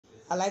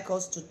I like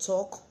us to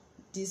talk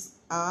this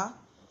hour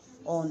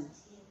on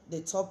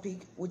the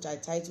topic which I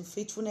titled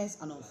Faithfulness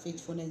and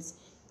Unfaithfulness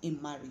in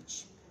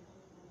Marriage.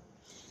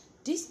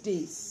 These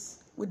days,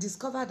 we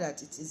discover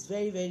that it is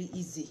very, very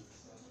easy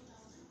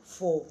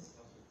for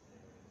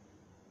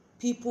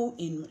people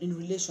in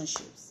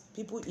relationships,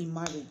 people in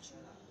marriage,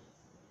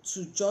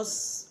 to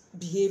just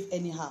behave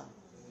anyhow.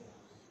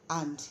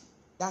 And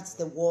that's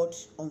the word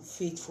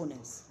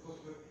unfaithfulness.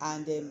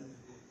 And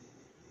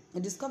I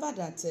discovered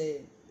that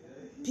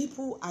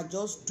people are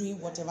just doing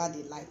whatever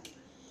they like.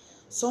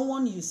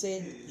 Someone you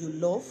said you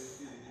love,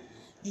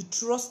 you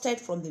trusted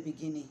from the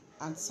beginning,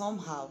 and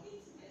somehow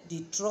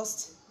the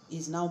trust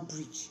is now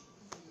breached.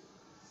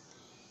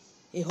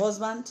 A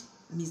husband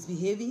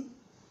misbehaving,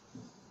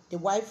 the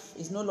wife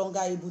is no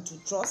longer able to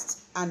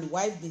trust, and the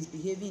wife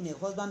misbehaving, a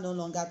husband no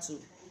longer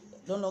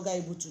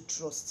able to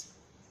trust.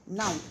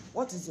 Now,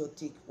 what is your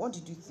take? What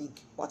did you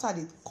think? What are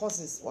the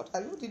causes? What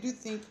did you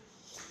think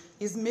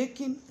is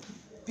making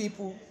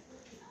people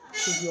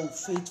to be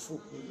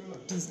unfaithful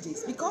these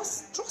days?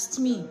 Because trust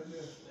me,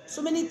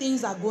 so many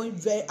things are going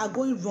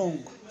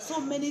wrong. So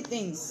many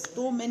things.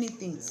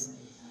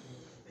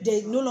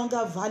 They no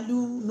longer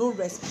value, no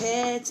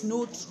respect,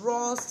 no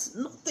trust,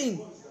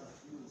 nothing.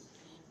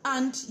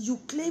 And you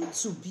claim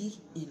to be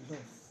in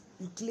love.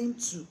 You claim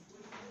to.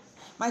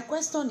 My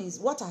question is,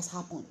 what has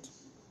happened?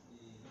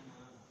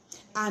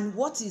 And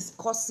what is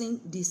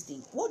causing this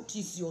thing? What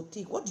is your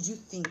take? What did you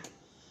think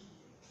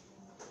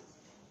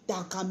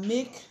that can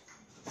make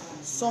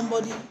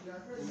someone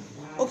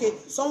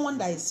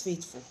that is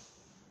faithful?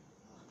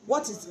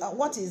 What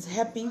is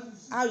helping?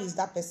 How is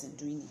that person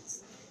doing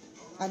it?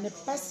 And the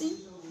person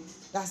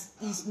that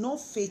is not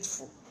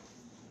faithful,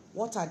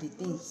 what are the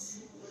things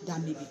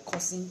that may be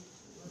causing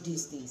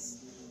these things?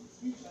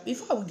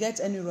 Before we get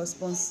any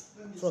response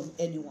from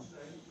anyone,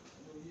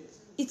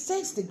 it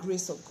takes the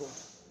grace of God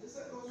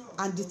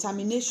and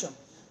determination,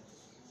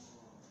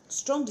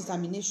 strong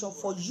determination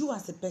for you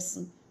as a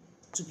person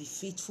to be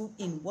faithful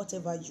in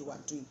whatever you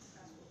are doing.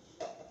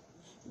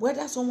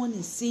 Whether someone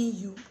is seeing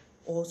you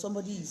or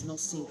somebody is not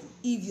seeing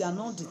you, if you are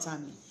not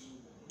determined,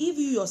 if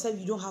you yourself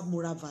you don't have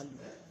moral value,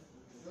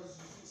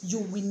 you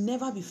will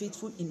never be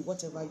faithful in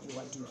whatever you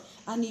are doing.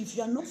 And if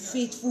you are not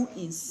faithful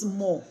in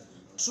small,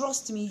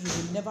 trust me, you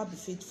will never be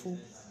faithful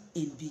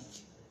in big.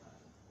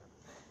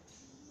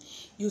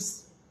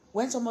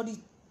 When somebody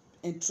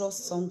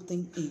entrusts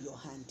something in your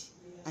hand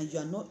and you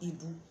are not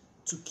able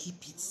to keep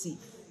it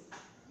safe,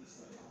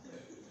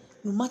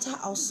 no matter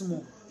how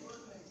small,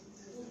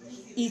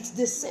 it's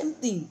the same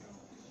thing.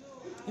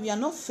 If you are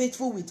not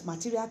faithful with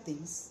material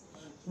things,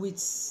 with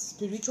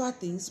spiritual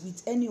things,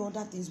 with any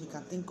other things we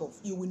can think of,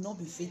 you will not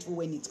be faithful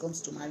when it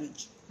comes to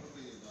marriage.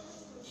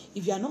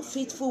 If you are not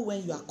faithful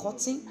when you are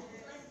courting,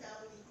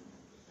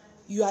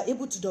 you are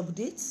able to double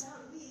date,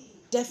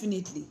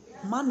 definitely,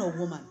 man or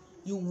woman,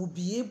 you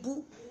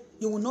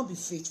will not be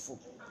faithful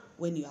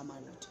when you are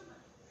married.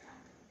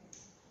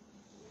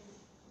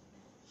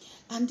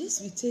 And this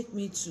will take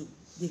me to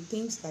the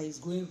things that is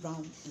going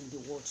around in the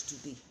world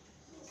today,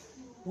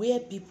 where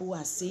people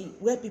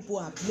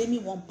are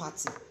blaming one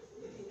party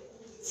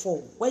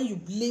when you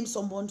blame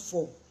someone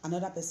for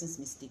another person's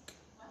mistake.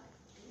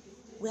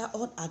 We are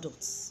all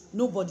adults.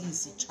 Nobody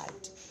is a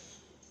child.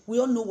 We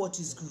all know what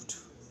is good.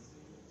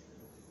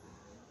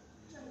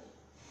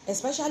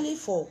 Especially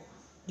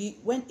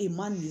when a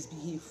man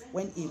misbehaves,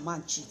 when a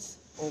man cheats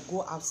or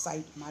go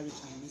outside marriage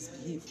and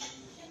misbehave,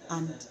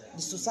 and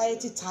the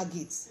society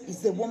targets is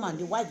the woman,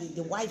 the wife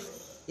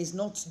is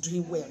not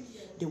doing well,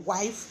 the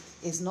wife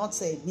is not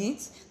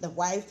neat, the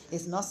wife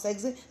is not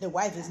sexy, the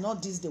wife is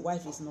not this, the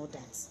wife is not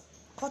that.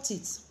 Cut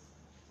it.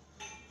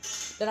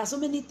 There are so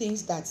many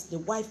things that the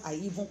wife are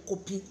even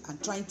coping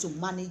and trying to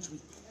manage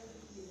with.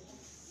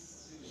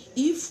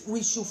 If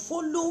we should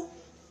follow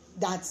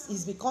that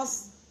is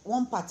because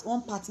one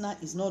partner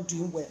is not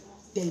doing well,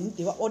 then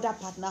the other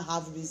partner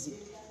have reason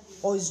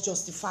or is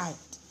justified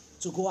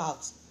to go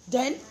out,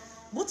 then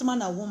both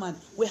man and woman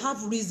will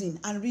have reason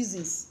and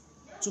reasons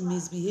to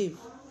misbehave.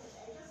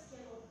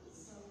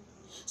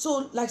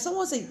 So like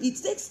someone said, it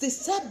takes the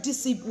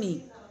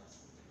self-discipline.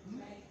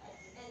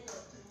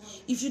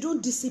 If you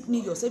don't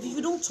discipline yourself, if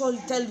you don't tell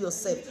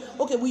yourself,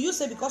 okay, will you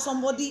say because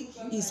somebody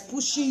is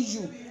pushing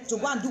you to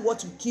go and do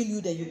what will kill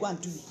you, then you go and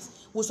do it?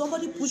 Will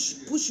somebody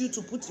push you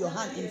to put your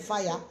hand in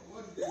fire?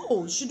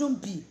 No, it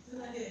shouldn't be.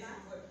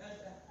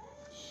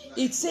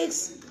 It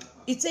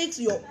takes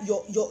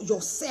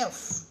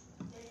yourself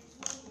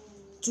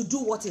to do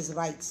what is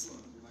right.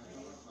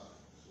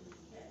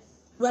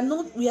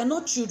 We are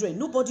not children.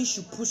 Nobody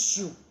should push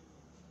you.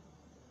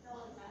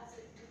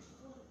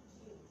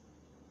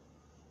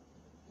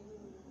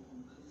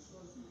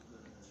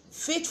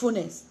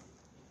 Faithfulness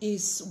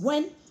is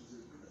when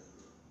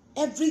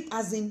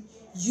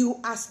you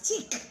are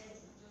stick.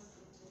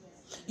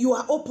 You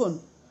are open.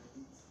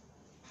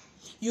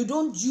 You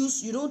don't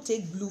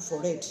take blue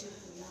for red.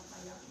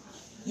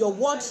 Your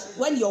word,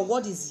 when your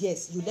word is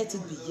yes, you let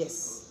it be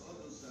yes.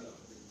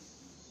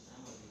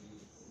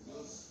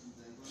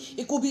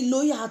 It could be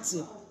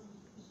loyalty.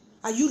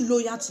 Are you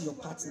loyal to your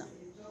partner?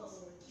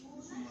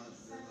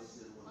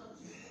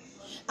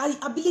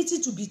 Ability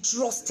to be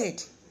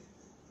trusted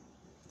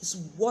is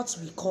what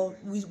we call,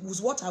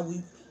 is what I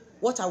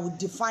would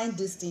define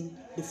this thing,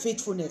 the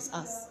faithfulness,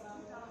 as.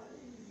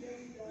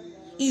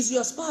 Is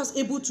your spouse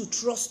able to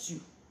trust you?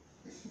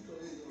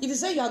 If you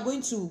say you are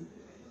going to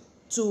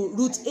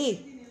route A,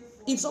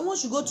 if someone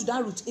should go to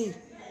that route A,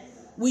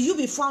 will you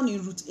be found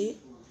in route A?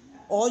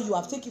 Or you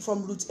have taken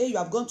from route A, you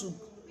have gone to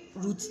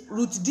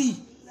route D?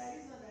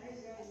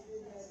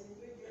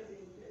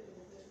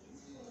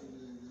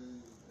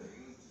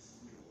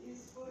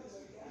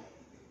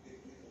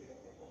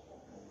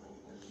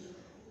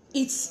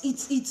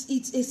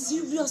 It's a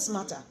serious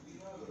matter.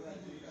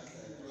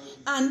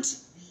 And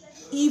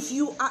if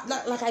you are,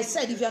 like I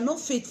said, if you are not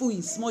faithful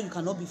in small, you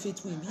cannot be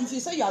faithful in. If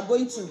you say you are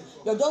going to,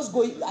 you're just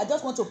going, I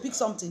just want to pick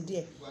something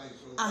there,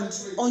 and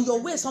on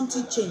your way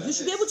something changed, you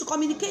should be able to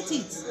communicate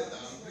it.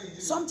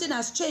 Something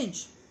has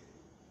changed.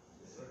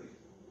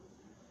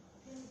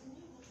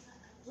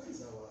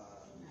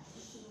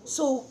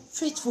 So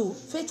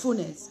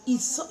faithfulness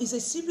is a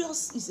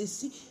serious,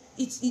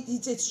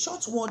 it's a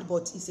short word,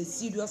 but it's a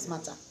serious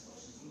matter.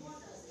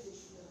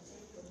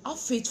 How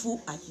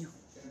faithful are you?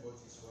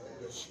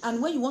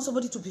 And when you want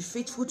somebody to be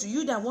faithful to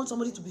you, then want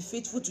somebody to be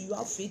faithful to you,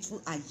 how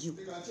faithful are you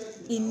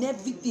in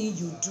everything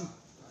you do?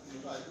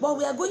 But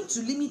we are going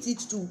to limit it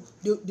to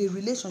the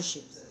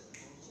relationships,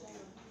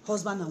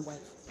 husband and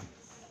wife,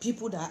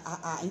 people that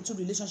are into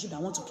relationship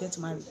that want to get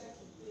married,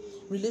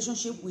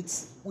 relationship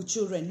with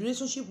children,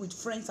 relationship with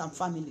friends and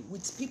family,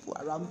 with people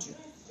around you.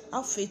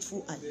 How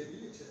faithful are you?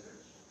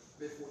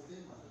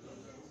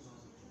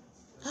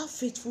 How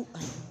faithful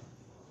are you?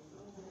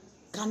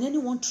 Can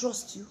anyone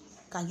trust you?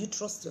 Can you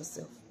trust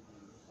yourself?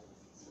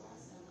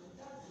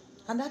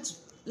 And that,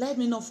 let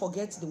me not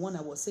forget the one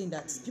I was saying,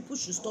 that people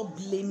should stop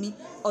blaming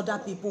other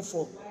people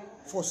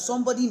for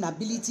somebody's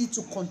inability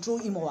to control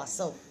him or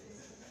herself.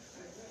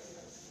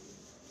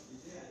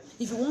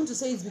 If you want to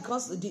say it's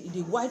because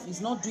the wife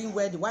is not doing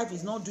well, the wife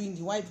is not doing,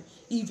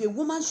 if a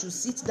woman should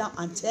sit down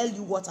and tell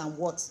you what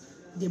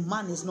the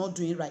man is not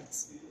doing right,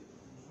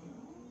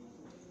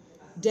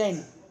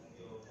 then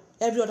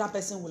every other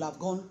person will have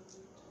gone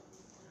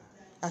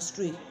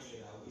astray.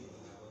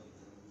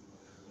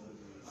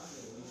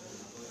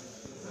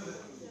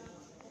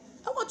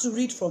 I want to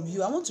read from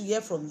you. I want to hear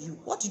from you.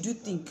 What did you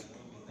think?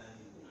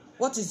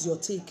 What is your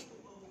take?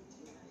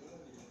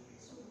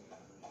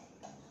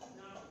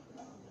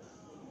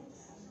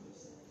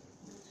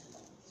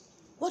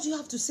 What do you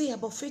have to say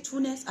about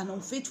faithfulness and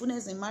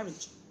unfaithfulness in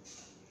marriage?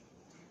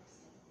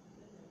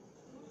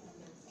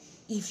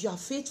 If you are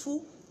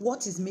faithful,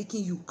 what is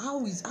making you? How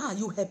are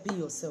you helping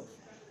yourself?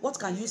 What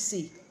can you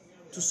say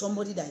to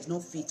somebody that is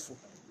not faithful?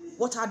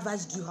 What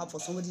advice do you have for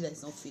somebody that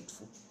is not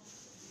faithful?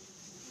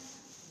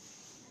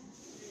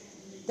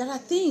 There are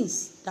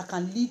things that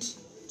can lead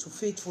to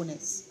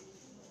faithfulness.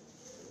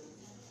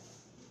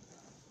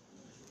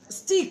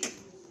 Stick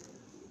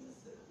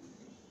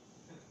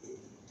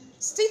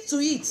to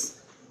it.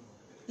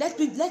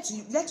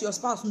 Let your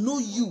spouse know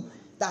you,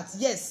 that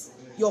yes,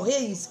 your A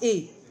is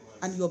A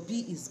and your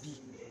B is B.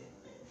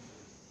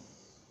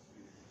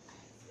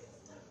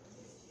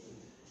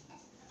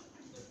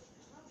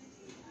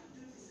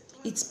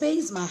 It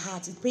pains my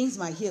heart, it pains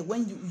my ear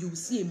when you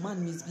see a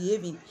man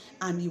misbehaving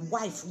and a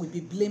wife will be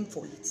blamed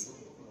for it.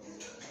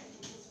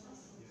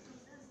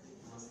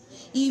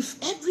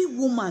 If every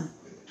woman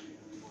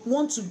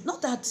wants to,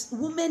 not that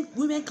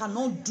women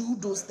cannot do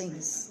those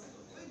things,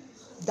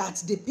 that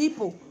the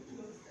people,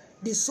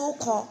 the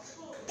so-called,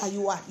 that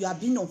you are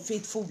being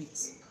unfaithful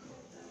with.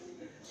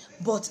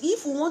 But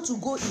if we want to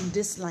go in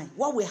this line,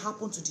 what will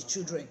happen to the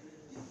children?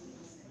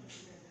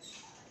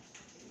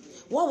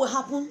 What will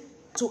happen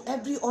to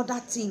every other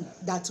thing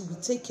that we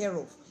take care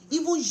of?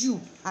 Even you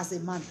as a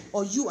man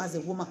or you as a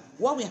woman,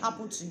 what will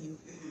happen to you?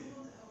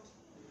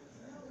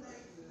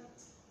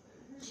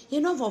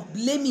 Enough of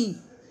blaming.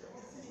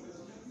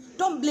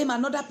 Don't blame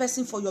another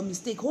person for your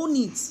mistake. Own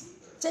it.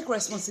 Take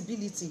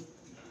responsibility.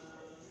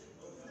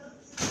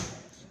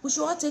 We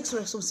should all take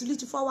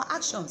responsibility for our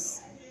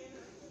actions.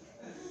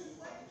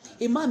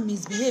 A man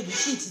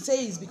misbehaves, cheat,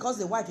 say it's because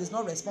the wife is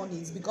not responding,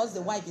 it's because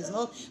the wife is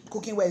not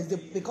cooking well, it's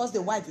because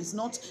the wife is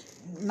not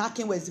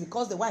knacking well, it's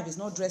because the wife is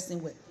not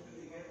dressing well.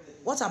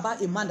 What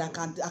about a man that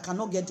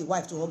cannot get the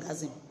wife to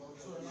orgasm?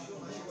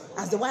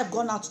 Has the wife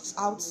gone out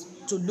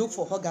to look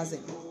for orgasm?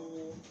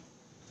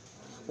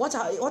 What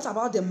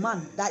about the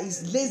man that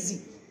is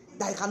lazy,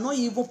 that cannot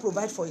even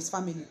provide for his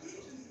family?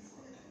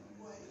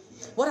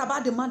 What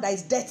about the man that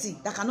is dirty,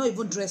 that cannot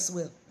even dress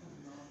well?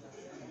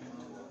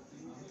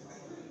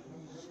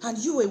 And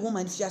you, a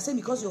woman, if you are saying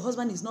because your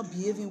husband is not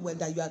behaving well,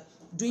 that you are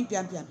doing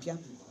piam.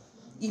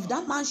 If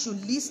that man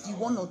should list the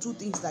one or two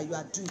things that you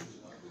are doing,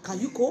 can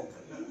you cope?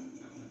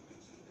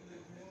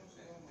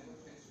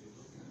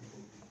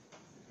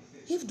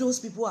 If those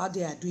people out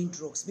there are doing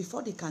drugs,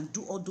 before they can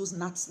do all those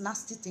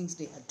nasty things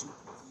they are doing,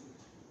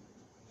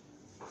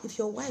 if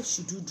your wife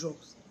should do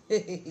drugs,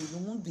 you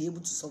won't be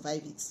able to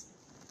survive it.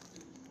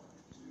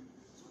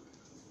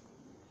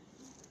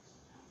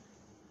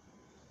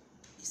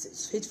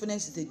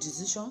 Faithfulness is the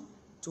decision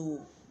to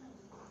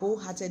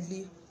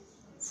wholeheartedly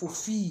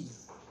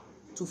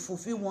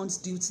fulfill one's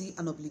duty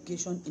and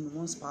obligation in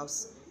one's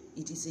spouse.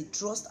 It is a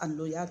trust and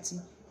loyalty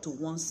to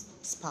one's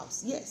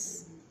spouse.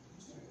 Yes.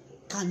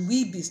 Can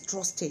we be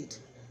trusted?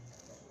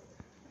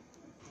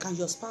 Can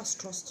your spouse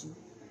trust you?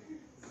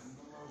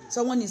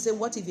 Someone is saying,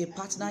 what if a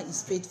partner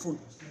is faithful,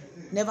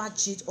 never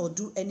cheat or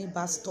do any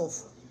bad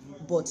stuff,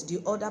 but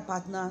the other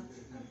partner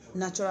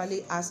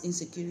naturally has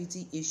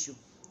insecurity issue?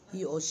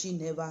 He or she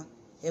never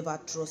ever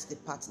trusts the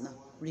partner,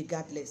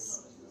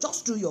 regardless.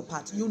 Just do your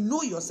part. You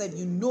know yourself.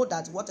 You know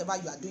that whatever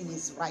you are doing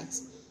is right.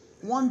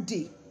 One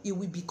day he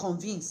will be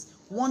convinced.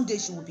 One day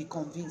she will be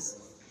convinced.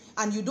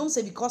 And you don't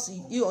say because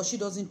he or she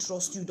doesn't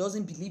trust you,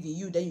 doesn't believe in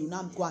you, then you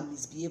now go and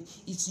misbehave.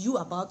 It's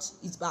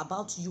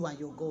about you and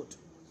your God.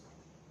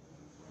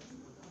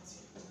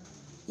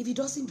 If he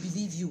doesn't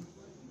believe you,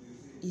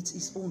 it's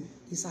his own.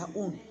 It's her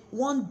own.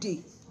 One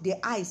day the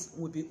eyes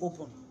will be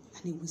open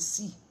and he will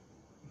see.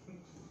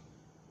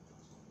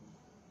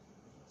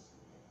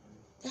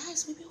 The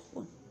eyes will be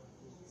open.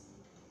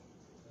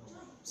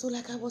 So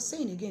like I was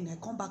saying again, I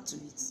come back to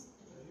it.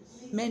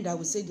 Men that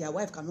will say their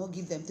wife cannot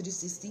give them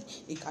 360,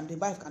 the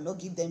wife cannot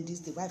give them this,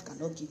 the wife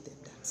cannot give them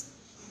that.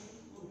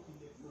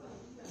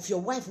 If your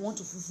wife if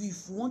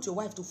you want your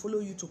wife to follow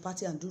you to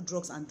party and do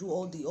drugs and do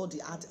all the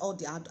hard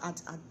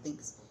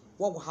things,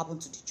 what will happen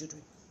to the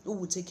children? Who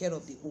will take care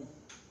of the home?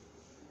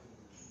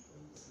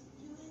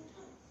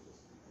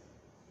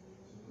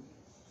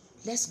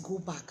 Let's go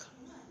back.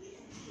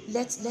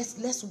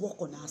 Let's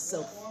work on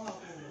ourselves.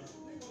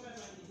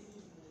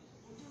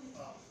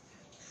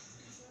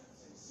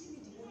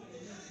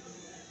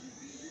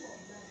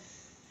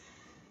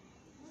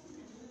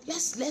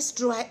 Let's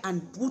try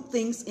and put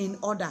things in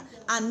order,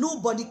 and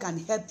nobody can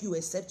help you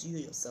except you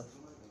yourself.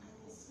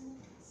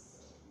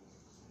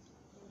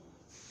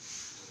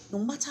 No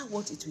matter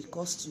what it will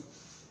cost you,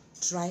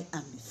 try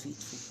and be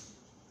faithful.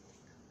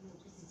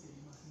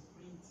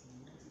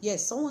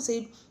 Yes, someone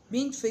said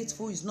being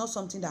faithful is not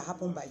something that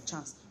happened by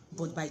chance,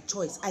 but by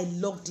choice. I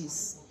love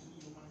this.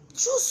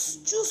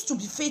 Choose to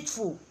be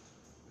faithful.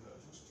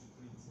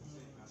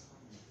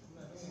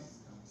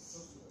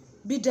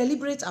 Be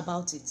deliberate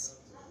about it.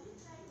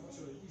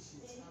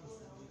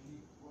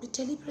 Be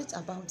deliberate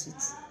about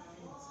it.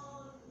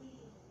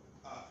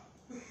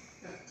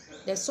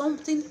 There's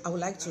something I would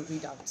like to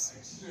read out,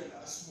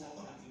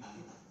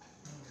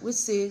 which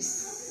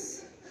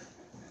says,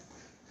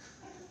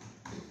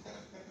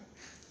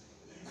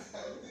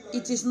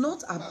 it is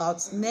not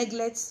about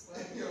neglect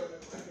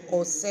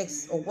or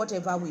sex or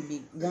whatever we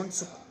may want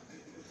to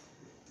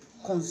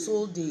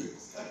console the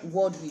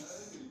world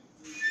with.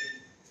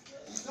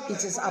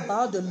 It is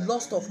about the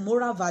loss of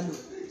moral value.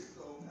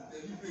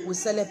 We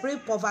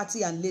celebrate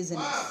poverty and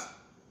laziness.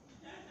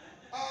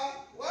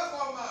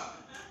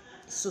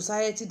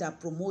 Society that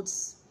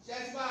promotes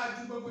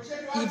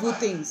evil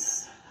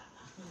things.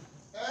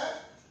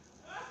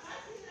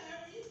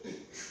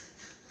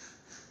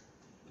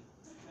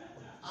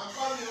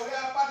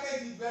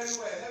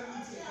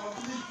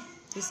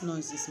 This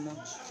noise is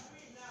much.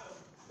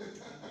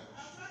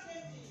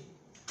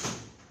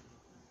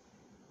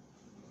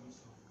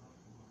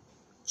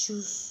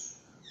 Choose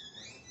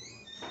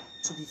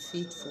to be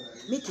faithful.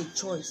 Make a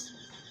choice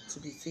to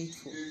be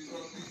faithful.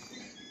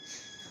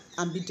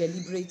 And be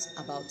deliberate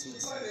about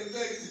it. What are you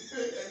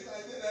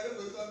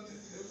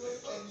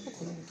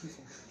looking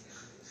for?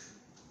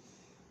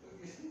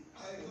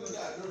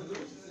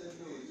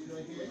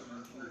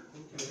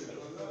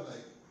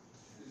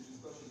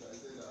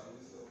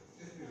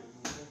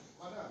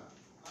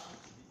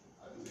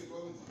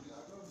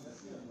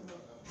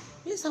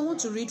 Yes, I want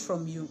to read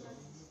from you.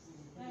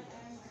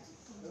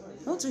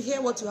 I want to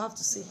hear what you have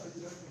to say.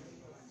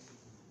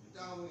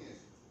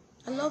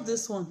 I love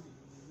this one.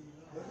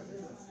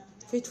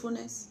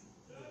 Faithfulness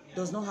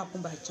does not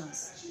happen by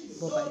chance,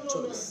 but by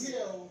choice.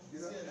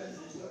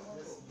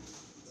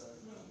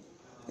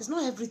 It's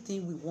not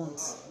everything we want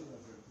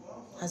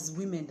as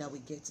women that we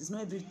get. It's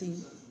not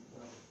everything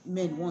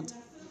men want,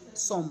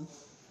 some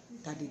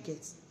that they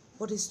get.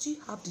 But they still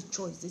have the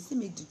choice. They still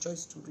make the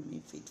choice to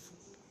remain faithful.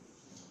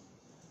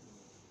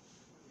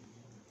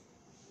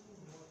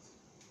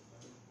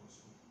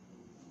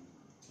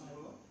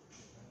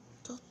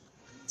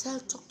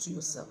 Talk to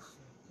yourself.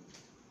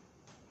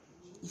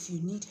 If you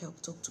need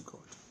help, talk to God.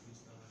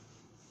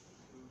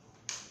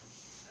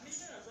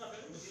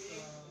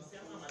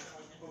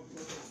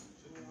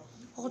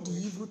 All the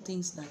evil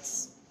things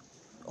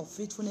of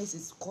faithfulness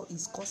is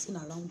causing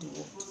around the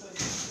world,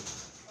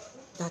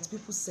 that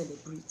people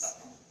celebrate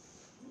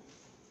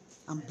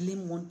and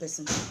blame one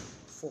person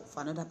for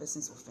another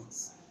person's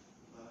offense.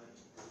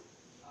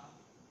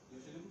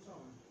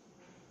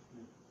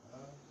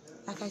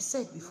 Like I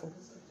said before,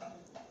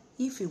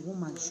 if a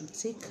woman should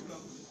take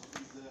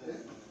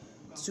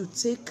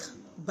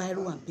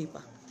biro and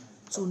paper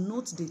to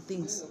note the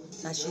things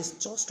that she's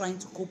just trying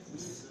to cope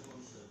with,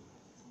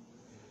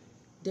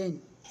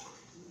 then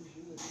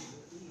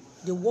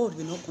the world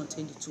will not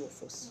contain the two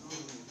of us.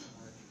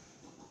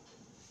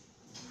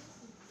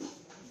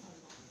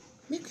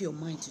 Make your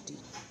mind today.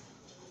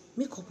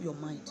 Make up your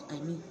mind. I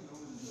mean,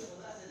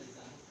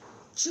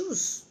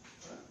 choose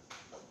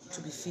to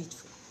be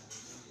faithful.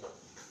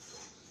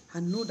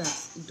 And know that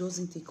it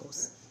doesn't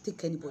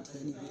take anybody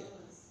anywhere.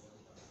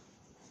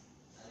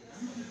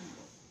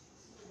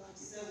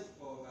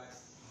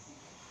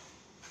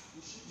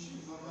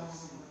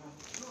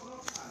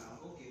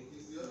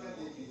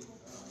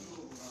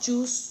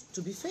 Choose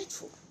to be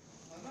faithful.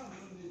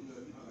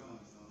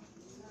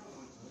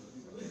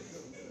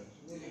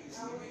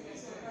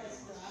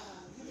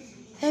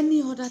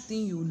 Any other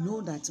thing you know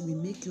that will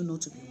make you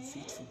not to be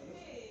unfaithful,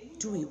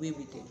 do away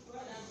with them.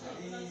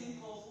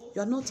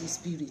 You are not a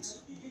spirit.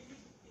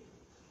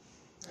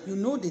 You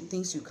know the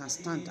things you can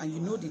stand and you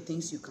know the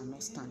things you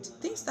cannot stand.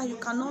 Things that you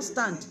cannot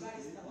stand,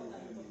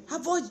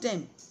 avoid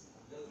them.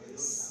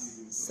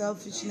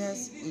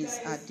 Selfishness is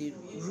at the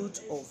root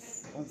of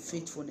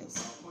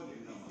unfaithfulness.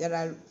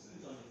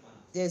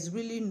 There's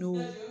really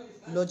no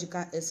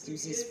logical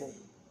excuse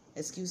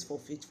for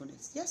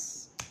faithfulness.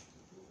 Yes.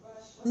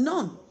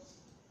 None.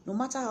 No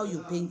matter how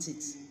you paint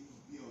it,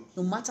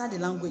 no matter the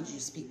language you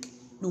speak,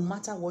 no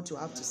matter what you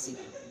have to say,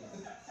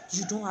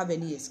 you don't have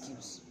any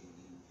excuse.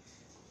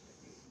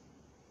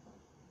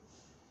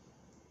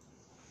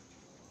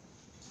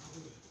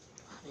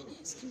 You don't have any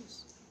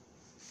excuse.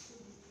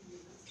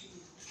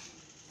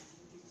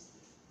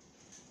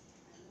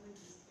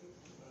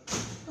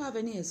 You don't have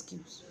any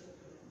excuse.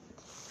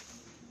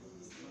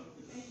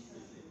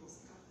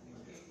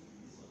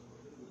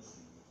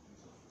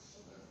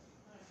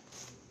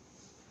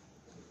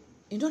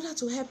 In order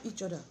to help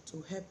each other,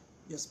 to help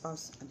your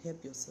spouse and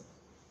help yourself,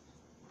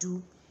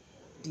 do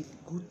the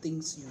good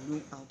things you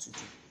know how to do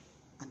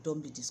and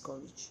don't be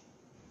discouraged.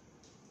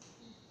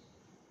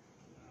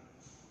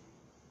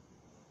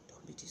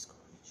 Don't be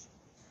discouraged.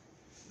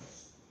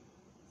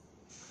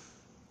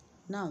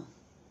 Now,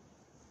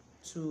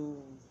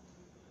 to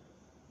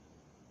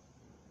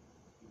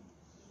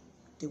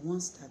the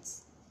ones that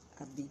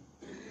have been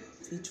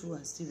faithful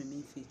and still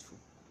remain faithful,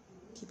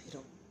 keep it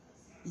up.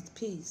 It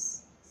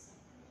pays.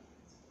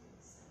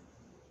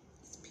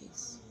 It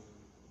pays.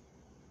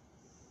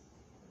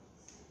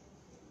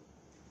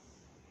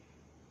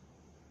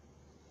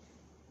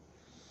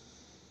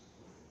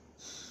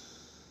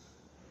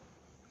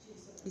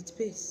 It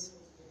pays.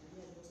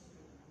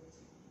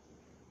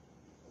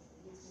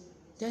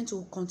 Then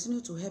to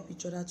continue to help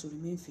each other to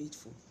remain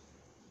faithful,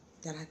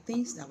 there are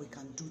things that we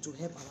can do to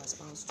help our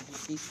spouse to be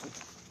faithful.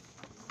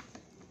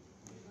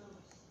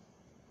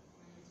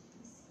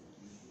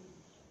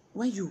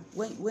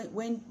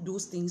 When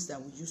those things that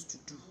we used to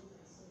do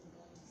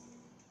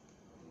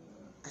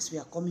as we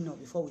are coming up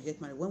before we get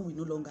married, when we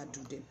no longer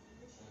do them,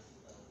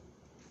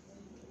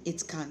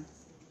 it can,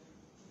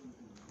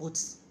 but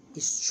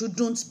it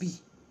shouldn't be.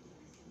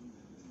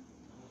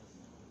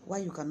 Why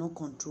you cannot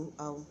control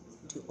how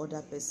the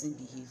other person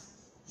behave,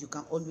 you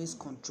can always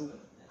control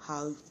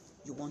how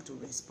you want to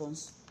respond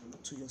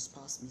to your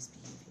spouse's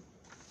misbehavior.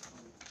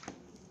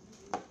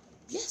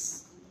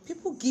 Yes,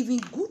 people giving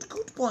good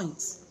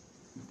points.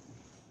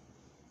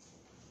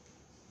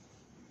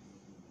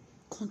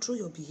 Control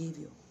your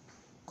behavior,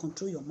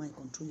 control your mind,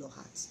 control your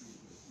heart.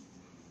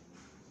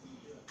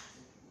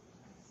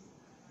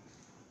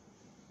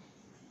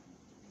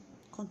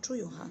 Control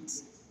your heart.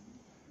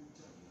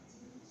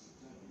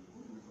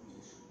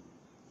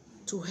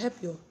 To help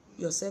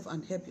yourself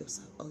and help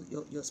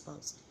your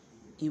spouse,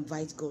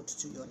 invite God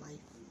to your life.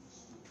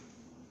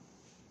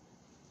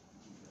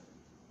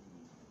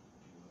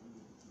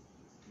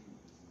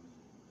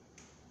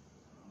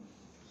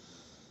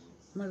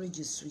 Marriage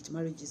is sweet.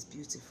 Marriage is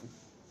beautiful.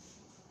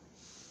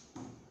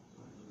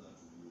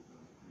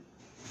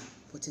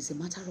 But it's a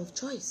matter of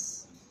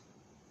choice.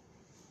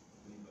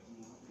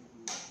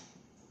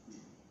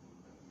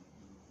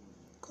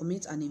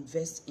 Commit and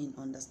invest in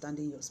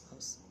understanding your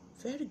spouse.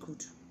 Very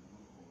good.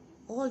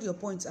 All your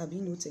points are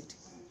being noted.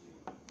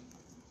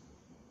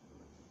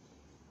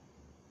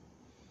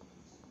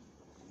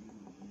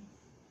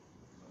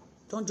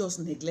 Don't just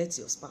neglect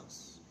your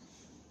spouse.